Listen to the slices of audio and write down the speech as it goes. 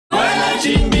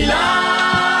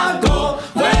chimbilaco,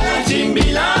 vuela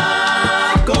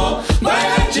chimbilaco,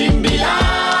 vuela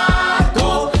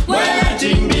chimbilaco, vuela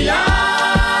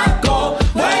chimbilaco,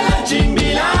 vuela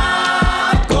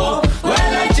chimbilaco,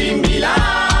 vuela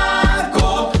chimbilaco.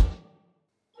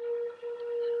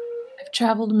 I've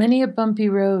traveled many a bumpy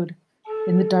road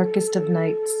in the darkest of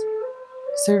nights,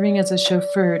 serving as a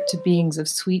chauffeur to beings of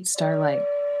sweet starlight.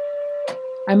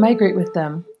 I migrate with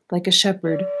them, like a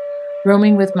shepherd,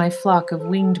 roaming with my flock of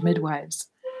winged midwives,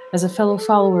 as a fellow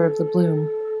follower of the bloom,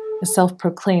 a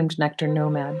self-proclaimed nectar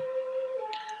nomad.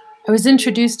 I was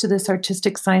introduced to this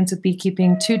artistic science of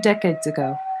beekeeping 2 decades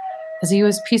ago, as a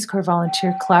U.S. Peace Corps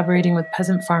volunteer collaborating with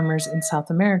peasant farmers in South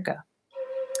America.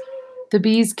 The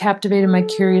bees captivated my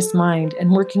curious mind,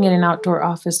 and working in an outdoor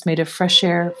office made of fresh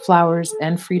air, flowers,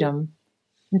 and freedom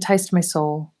enticed my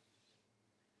soul.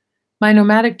 My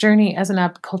nomadic journey as an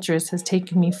apiculturist has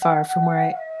taken me far from where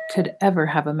I could ever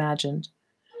have imagined,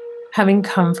 having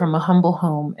come from a humble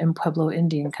home in Pueblo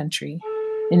Indian country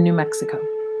in New Mexico.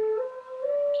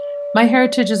 My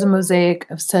heritage is a mosaic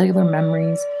of cellular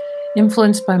memories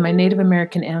influenced by my Native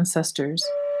American ancestors,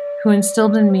 who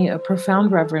instilled in me a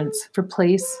profound reverence for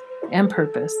place and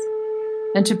purpose,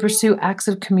 and to pursue acts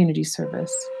of community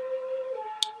service.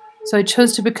 So I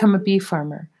chose to become a bee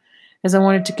farmer, as I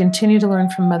wanted to continue to learn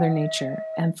from Mother Nature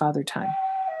and Father Time.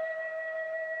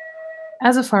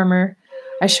 As a farmer,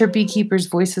 I share beekeepers'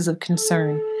 voices of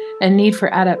concern and need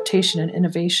for adaptation and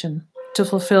innovation to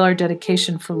fulfill our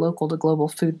dedication for local to global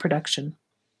food production.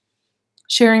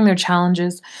 Sharing their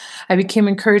challenges, I became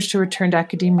encouraged to return to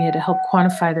academia to help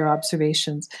quantify their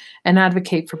observations and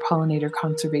advocate for pollinator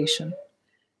conservation.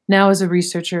 Now, as a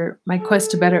researcher, my quest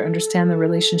to better understand the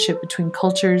relationship between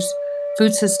cultures,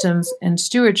 food systems, and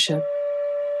stewardship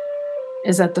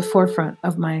is at the forefront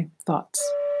of my thoughts.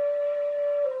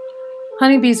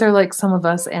 Honeybees are like some of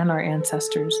us and our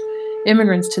ancestors,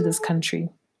 immigrants to this country.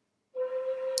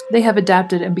 They have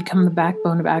adapted and become the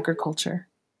backbone of agriculture.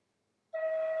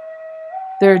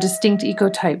 There are distinct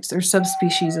ecotypes or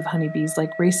subspecies of honeybees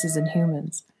like races in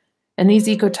humans, and these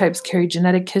ecotypes carry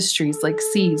genetic histories like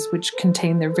seeds which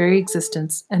contain their very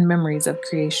existence and memories of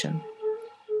creation.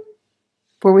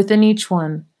 For within each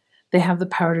one, they have the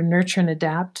power to nurture and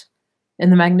adapt,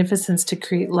 and the magnificence to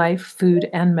create life, food,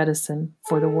 and medicine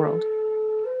for the world.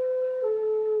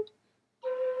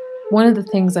 One of the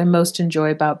things I most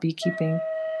enjoy about beekeeping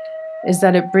is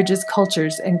that it bridges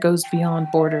cultures and goes beyond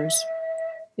borders.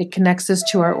 It connects us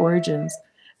to our origins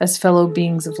as fellow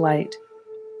beings of light,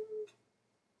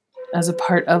 as a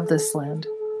part of this land,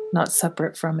 not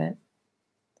separate from it.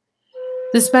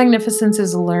 This magnificence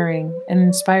is alluring and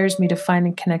inspires me to find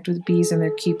and connect with bees and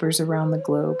their keepers around the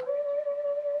globe.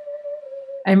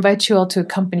 I invite you all to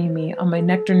accompany me on my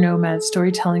nectar nomad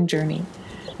storytelling journey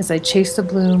as I chase the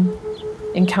bloom,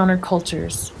 encounter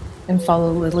cultures, and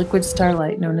follow the liquid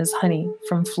starlight known as honey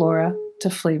from flora to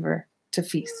flavor to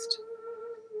feast.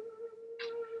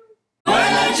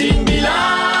 Vuela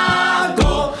chimbilaco.